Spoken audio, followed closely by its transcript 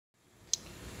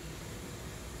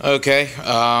Okay,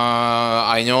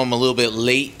 I know I'm a little bit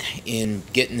late in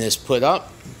getting this put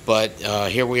up, but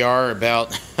here we are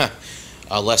about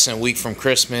less than a week from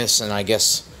Christmas, and I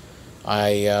guess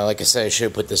like I said, I should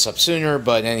have put this up sooner,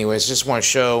 but anyways, just want to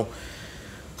show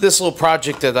this little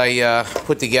project that I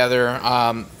put together.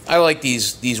 I like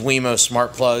these Wimo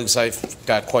smart plugs. I've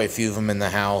got quite a few of them in the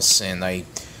house, and I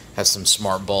have some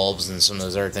smart bulbs and some of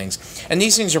those other things. And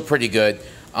these things are pretty good.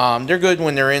 They're good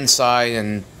when they're inside,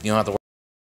 and you don't have to worry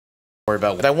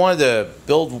about. But I wanted to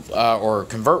build or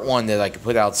convert one that I could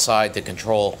put outside to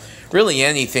control really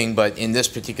anything, but in this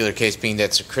particular case, being that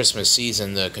it's a Christmas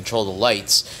season, to control the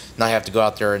lights, not have to go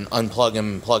out there and unplug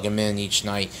them and plug them in each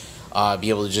night. Be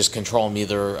able to just control them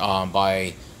either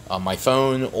by my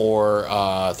phone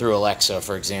or through Alexa,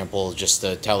 for example, just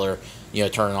to tell her,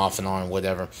 turn it off and on,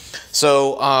 whatever.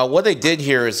 So what I did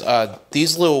here is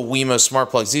these little Wimo smart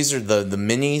plugs. These are the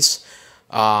minis.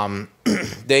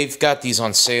 They've got these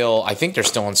on sale. I think they're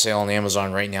still on sale on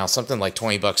Amazon right now, something like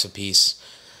 20 bucks a piece.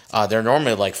 They're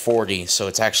normally like 40, so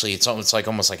it's like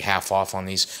almost like half off on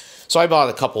these. So I bought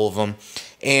a couple of them,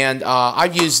 and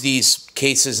I've used these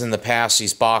cases in the past,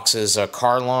 these boxes.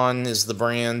 Carlon is the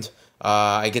brand.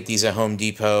 I get these at Home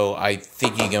Depot. I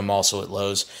think you get them also at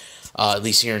Lowe's, at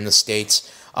least here in the States.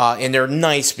 And they're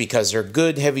nice because they're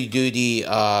good heavy-duty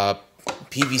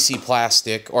PVC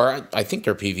plastic, or I think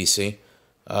they're PVC.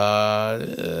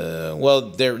 Well,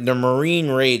 they're marine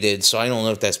rated, so I don't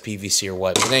know if that's PVC or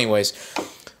what. But anyways,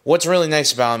 what's really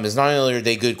nice about them is not only are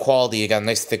they good quality, you got a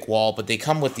nice thick wall, but they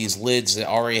come with these lids that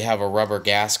already have a rubber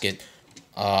gasket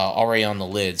already on the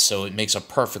lid, so it makes a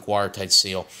perfect watertight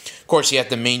seal. Of course, you have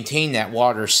to maintain that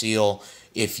water seal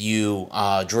if you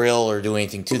drill or do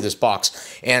anything to this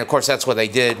box. And of course, that's what I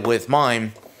did with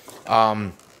mine.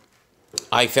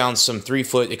 I found some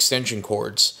 3-foot extension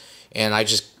cords, and I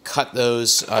just cut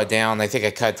those down. I think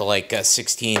I cut to like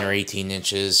 16 or 18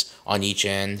 inches on each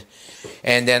end.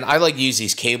 And then I like to use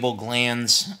these cable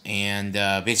glands, and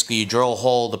basically you drill a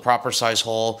hole, the proper size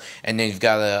hole, and then you've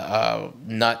got a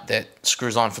nut that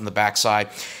screws on from the back side.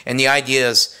 And the idea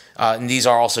is, and these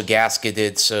are also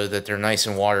gasketed so that they're nice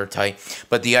and watertight,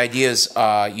 but the idea is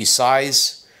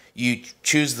you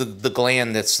choose the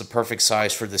gland that's the perfect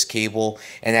size for this cable,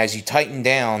 and as you tighten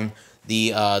down,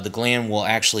 the gland will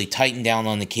actually tighten down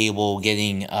on the cable,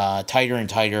 getting tighter and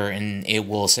tighter, and it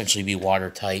will essentially be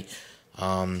watertight.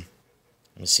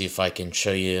 Let me see if I can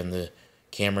show you in the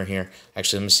camera here.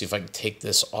 Actually, let me see if I can take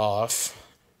this off.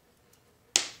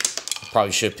 I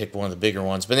probably should have picked one of the bigger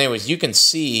ones. But anyways, you can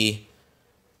see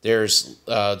there's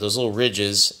those little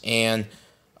ridges, and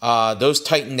those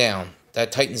tighten down.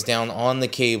 That tightens down on the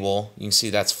cable. You can see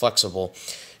that's flexible.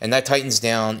 And that tightens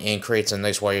down and creates a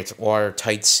nice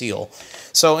watertight seal.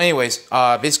 So anyways,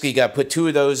 basically you got to put 2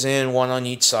 of those in, 1 on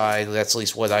each side. That's at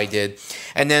least what I did.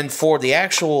 And then for the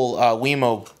actual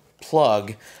Wimo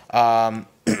plug,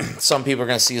 some people are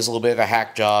going to see as a little bit of a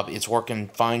hack job. It's working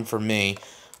fine for me.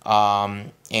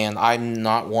 And I'm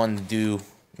not one to do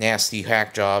nasty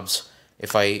hack jobs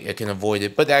if I can avoid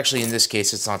it. But actually in this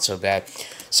case, it's not so bad.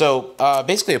 So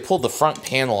basically I pulled the front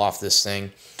panel off this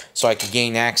thing so I could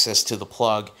gain access to the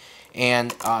plug.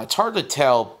 And it's hard to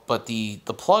tell, but the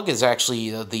plug is actually,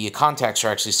 the contacts are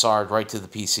actually soldered right to the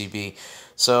PCB.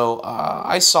 So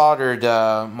I soldered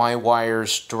my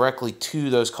wires directly to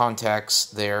those contacts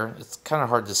there. It's kind of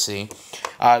hard to see.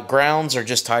 Grounds are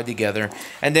just tied together.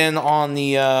 And then on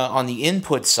the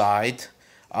input side,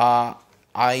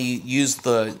 I used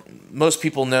most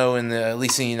people know at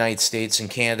least in the United States and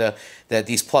Canada, that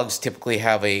these plugs typically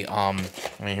have a,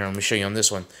 right here, let me show you on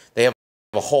this one. They have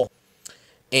a hole.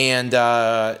 And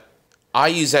I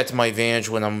use that to my advantage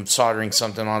when I'm soldering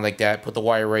something on like that. Put the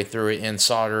wire right through it and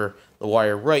solder the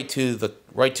wire right to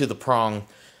the prong.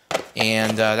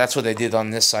 And that's what I did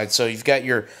on this side. So you've got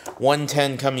your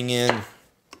 110 coming in,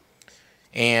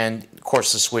 and of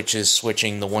course the switch is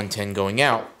switching the 110 going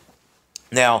out.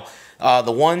 Now,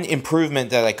 the one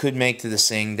improvement that I could make to this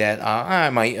thing, that I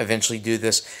might eventually do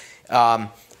this,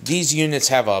 these units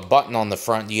have a button on the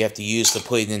front you have to use to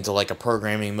put it into like a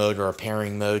programming mode or a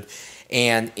pairing mode.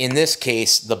 And in this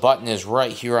case, the button is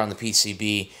right here on the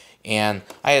PCB, and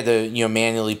I had to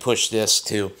manually push this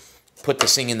to put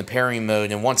this thing in the pairing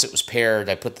mode, and once it was paired,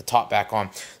 I put the top back on.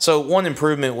 So one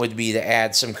improvement would be to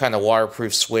add some kind of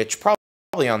waterproof switch,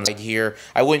 probably on the side here.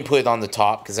 I wouldn't put it on the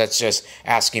top because that's just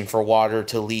asking for water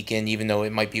to leak in, even though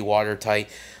it might be watertight.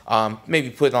 Maybe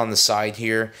put it on the side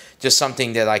here, just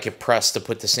something that I could press to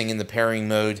put this thing in the pairing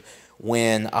mode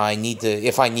when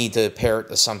if I need to pair it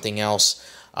to something else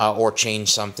or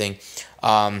change something.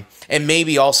 And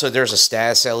maybe also there's a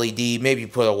status LED. Maybe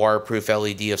put a waterproof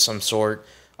LED of some sort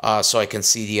so I can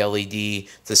see the LED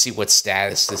to see what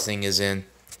status the thing is in.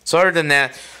 So other than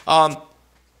that,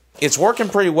 it's working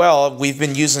pretty well. We've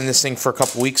been using this thing for a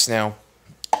couple weeks now.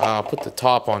 I'll put the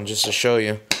top on just to show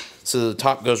you. So the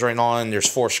top goes right on. There's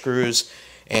 4 screws,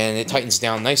 and it tightens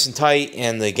down nice and tight,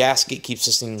 and the gasket keeps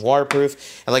this thing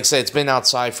waterproof. And like I said, it's been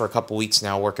outside for a couple weeks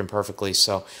now, working perfectly.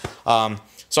 So,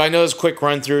 so I know it's a quick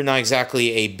run through, not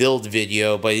exactly a build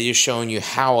video, but it is showing you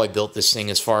how I built this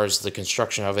thing as far as the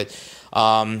construction of it.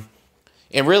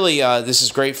 And really, this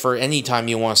is great for any time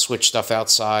you want to switch stuff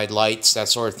outside, lights, that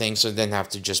sort of thing. So it doesn't have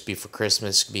to just be for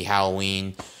Christmas. It could be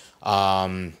Halloween.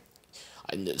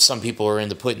 Some people are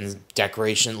into putting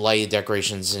lighted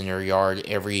decorations in their yard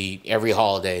every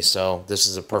holiday. So this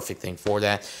is a perfect thing for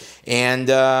that. And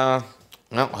well,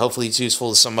 hopefully it's useful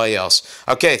to somebody else.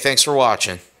 Okay, thanks for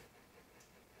watching.